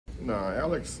Nah,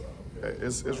 Alex,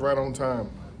 it's right on time.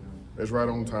 It's right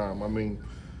on time. I mean,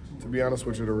 to be honest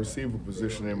with you, the receiver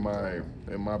position in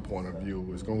my point of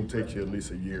view is going to take you at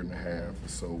least a year and a half or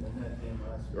so,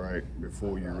 right,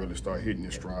 before you really start hitting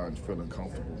your stride and feeling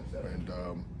comfortable. And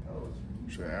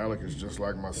sure, Alec is just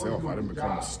like myself. I didn't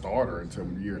become a starter until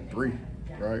year 3,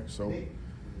 right? So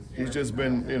he's just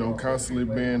been, constantly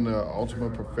being an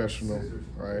ultimate professional,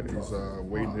 right? He's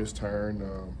waiting his turn.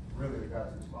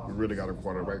 We really got a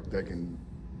quarterback that can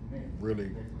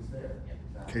really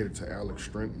cater to Alec's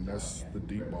strength, and that's the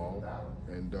deep ball.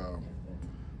 And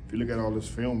if you look at all this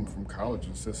film from college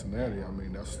in Cincinnati, I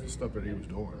mean, that's the stuff that he was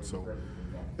doing. So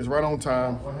it's right on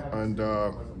time, and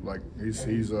he's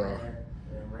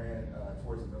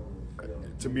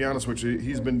to be honest with you,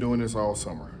 he's been doing this all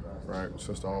summer, right,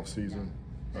 since the off season,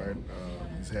 right.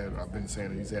 I've been saying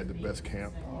that he's had the best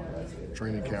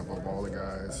training camp of all the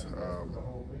guys.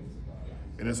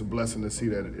 And it's a blessing to see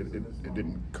that it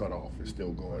didn't cut off. It's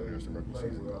still going as the rookie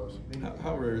season goes.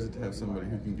 How rare is it to have somebody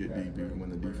who can get deep even when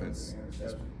the defense,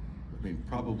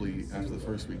 probably after the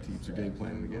first week teams are game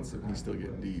planning against him, he's still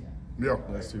getting deep the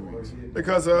last 2 weeks?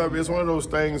 Because it's one of those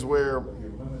things where,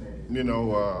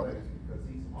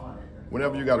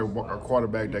 whenever you got a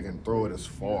quarterback that can throw it as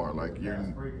far, like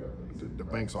the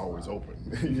bank's always open.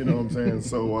 You know what I'm saying?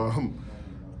 So,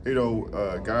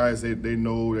 guys, they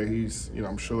know that he's,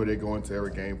 I'm sure they go into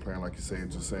every game plan, like you say,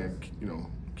 just saying,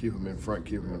 keep him in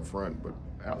front. But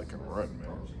Alec can run,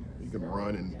 man. He can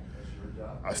run, and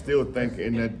I still think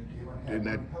in that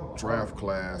draft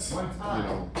class,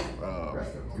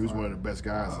 he was one of the best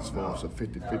guys as far as a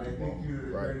 50-50 ball,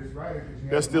 right?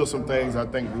 There's still some things I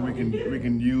think we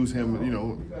can use him,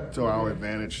 to our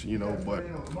advantage, but.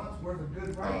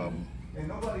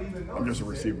 I'm just a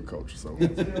receiver coach, so.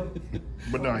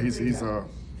 But no, he's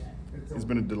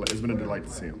been a delight. It's been a delight to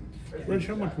see him. Reg,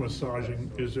 how much massaging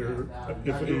is there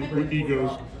if he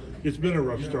goes? It's been a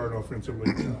rough start offensively,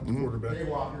 quarterback.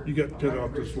 You got Ted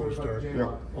off to a slow start.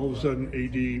 Yeah. All of a sudden,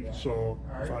 AD saw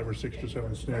 5 or 6 or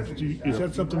 7 snaps. Is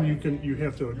that something you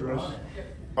have to address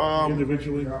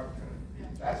individually?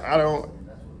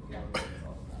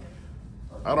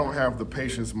 I don't have the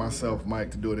patience myself,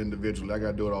 Mike, to do it individually. I got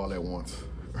to do it all at once.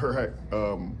 All right.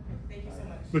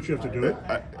 But you have to do it.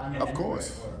 Of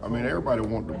course. I mean, everybody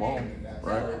wants the ball,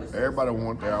 right? Everybody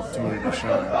wants the opportunity to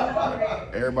shine. Right?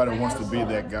 Everybody wants to be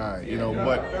that guy,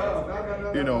 But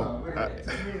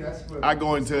I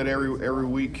go into it every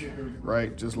week,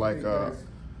 right? Just like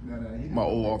my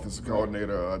old offensive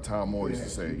coordinator, Tom Moore, used to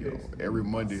say, every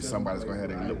Monday somebody's going to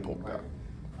have their lip poked out.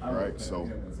 Right, so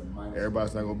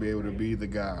everybody's not gonna be able to be the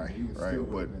guy, right?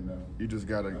 But you just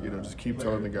gotta, just keep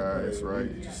telling the guys,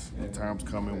 right? The time's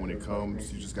coming. When it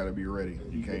comes, you just gotta be ready.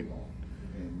 You can't,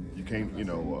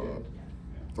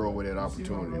 throw away that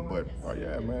opportunity. But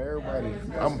yeah, man, everybody.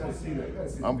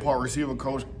 I'm part receiver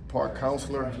coach, part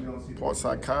counselor, part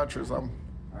psychiatrist. The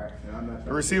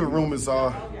receiver room is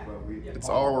it's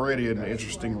already an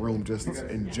interesting room just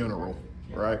in general.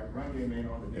 Right,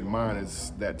 and mine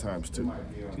is that times 2. Do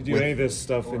you do any of this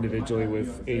stuff individually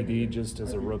with AD just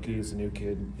as a rookie, as a new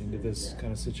kid, into this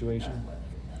kind of situation?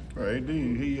 AD,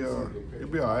 he'll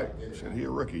be all right. Shit, he a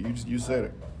rookie. You said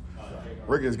it.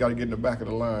 Rookies got to get in the back of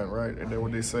the line, right? Isn't that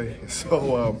what they say?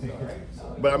 So,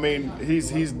 but I mean,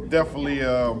 he's definitely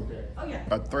a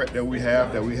threat that we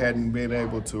hadn't been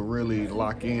able to really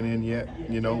lock in yet,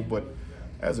 but.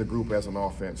 As a group, as an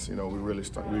offense, we're really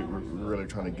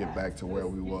trying to get back to where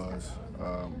we was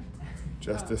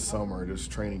just this summer, this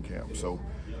training camp. So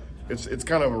it's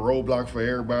kind of a roadblock for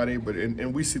everybody, but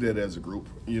and we see that as a group,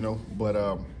 But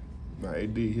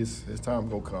AD, his time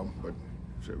gonna come, but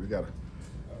shit,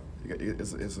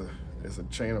 it's a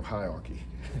chain of hierarchy.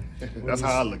 That's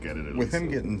how I look at it. With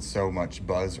him getting so much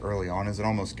buzz early on, is it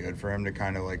almost good for him to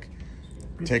kind of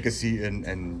take a seat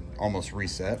and almost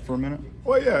reset for a minute?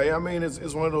 Well, yeah. I mean,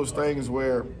 it's one of those things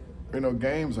where,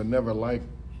 games are never like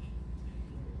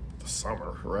the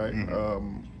summer, right?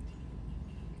 Mm-hmm.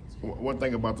 One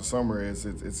thing about the summer is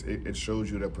it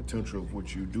shows you the potential of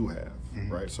what you do have,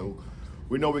 right? So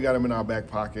we know we got them in our back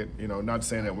pocket. Not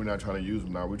saying that we're not trying to use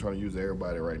them now. We're trying to use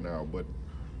everybody right now, but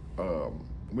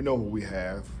we know what we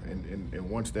have, and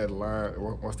once that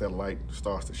light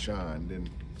starts to shine, then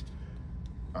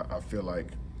I feel like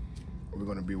we're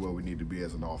going to be where we need to be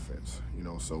as an offense,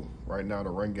 So right now the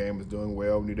run game is doing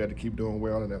well. We need that to keep doing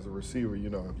well. And as a receiver, if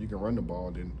you can run the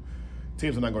ball, then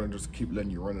teams are not going to just keep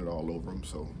letting you run it all over them.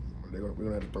 So we're going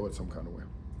to have to throw it some kind of way.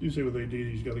 You say with AD,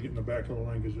 he's got to get in the back of the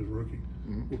line because he's a rookie.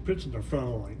 Mm-hmm. Well, Pitt's in the front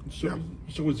of the line. So, yeah.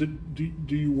 So is it?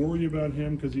 Do you worry about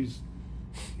him because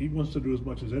he wants to do as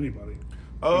much as anybody?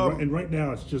 And right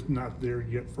now it's just not there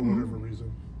yet for whatever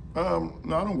reason. No,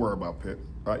 I don't worry about Pitt.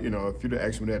 You know, if you'd have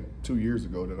asked me that 2 years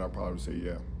ago, then I probably would say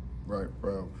yeah, right.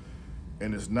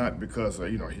 And it's not because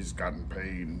you know, he's gotten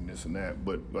paid and this and that,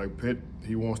 but like Pitt,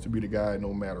 he wants to be the guy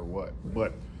no matter what.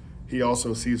 But he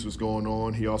also sees what's going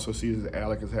on. He also sees that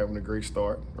Alec is having a great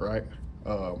start, right?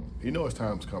 He knows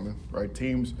time's coming, right?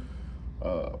 Teams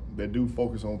that do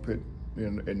focus on Pitt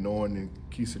and knowing in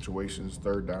key situations,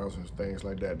 third downs and things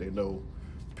like that, they know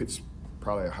Pitt's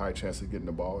probably a high chance of getting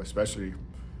the ball, especially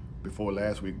before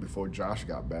last week, before Josh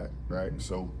got back, right?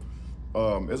 So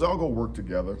it's all gonna work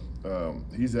together.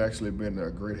 He's actually been a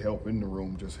great help in the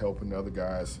room, just helping the other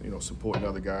guys, you know, supporting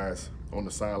other guys on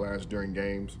the sidelines during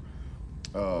games.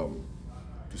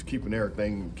 Just keeping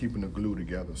everything, keeping the glue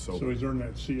together. So he's earned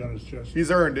that C on his chest.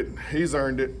 He's earned it. He's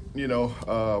earned it. You know,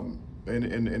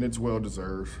 and it's well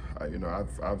deserved. You know,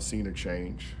 I've seen a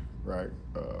change, right?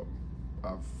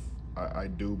 I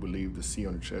do believe the C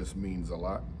on the chest means a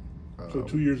lot. So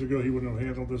 2 years ago, he wouldn't have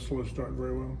handled this slow start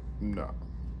very well? No.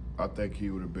 I think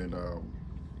he would have been,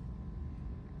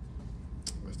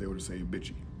 as they would say,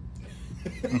 bitchy.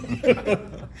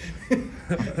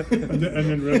 and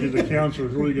then Reggie, the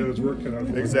counselor's really got his work cut out for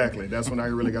him. Exactly. That's when I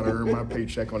really got to earn my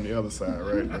paycheck on the other side,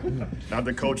 right? Not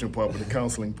the coaching part, but the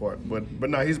counseling part. But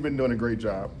no, he's been doing a great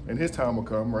job, and his time will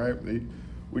come, right?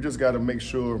 We just got to make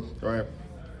sure, right?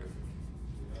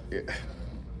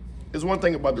 It's one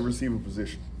thing about the receiver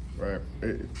position, right?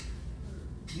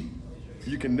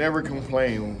 You can never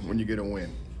complain when you get a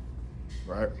win,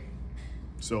 right?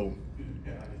 So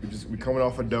we're coming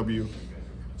off a W,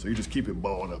 so you just keep it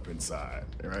balled up inside,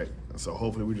 right? So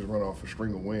hopefully we just run off a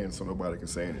string of wins so nobody can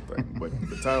say anything. But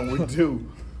the time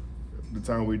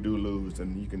we do lose,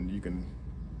 then you can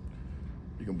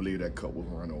believe that cup will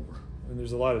run over. And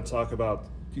there's a lot of talk about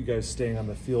you guys staying on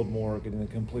the field more, getting the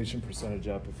completion percentage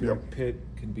up. I feel like Pitt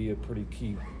can be a pretty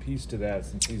key piece to that,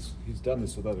 since he's done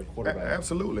this with other quarterbacks.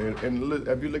 Absolutely, and look,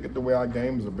 if you look at the way our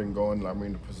games have been going, I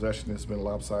mean, the possession has been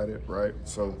lopsided, right?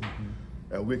 So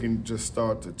we can just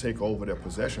start to take over that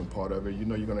possession part of it. You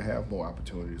know, you're going to have more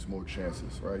opportunities, more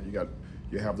chances, right?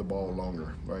 You have the ball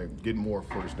longer, right? Get more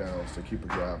first downs to keep a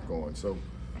drive going. So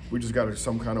we just got to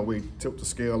some kind of way tip the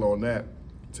scale on that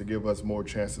to give us more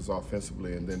chances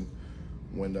offensively, and then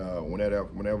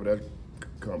whenever that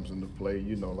comes into play,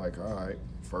 you know, like, all right,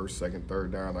 first, second,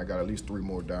 third down, I got at least 3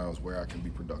 more downs where I can be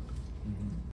productive.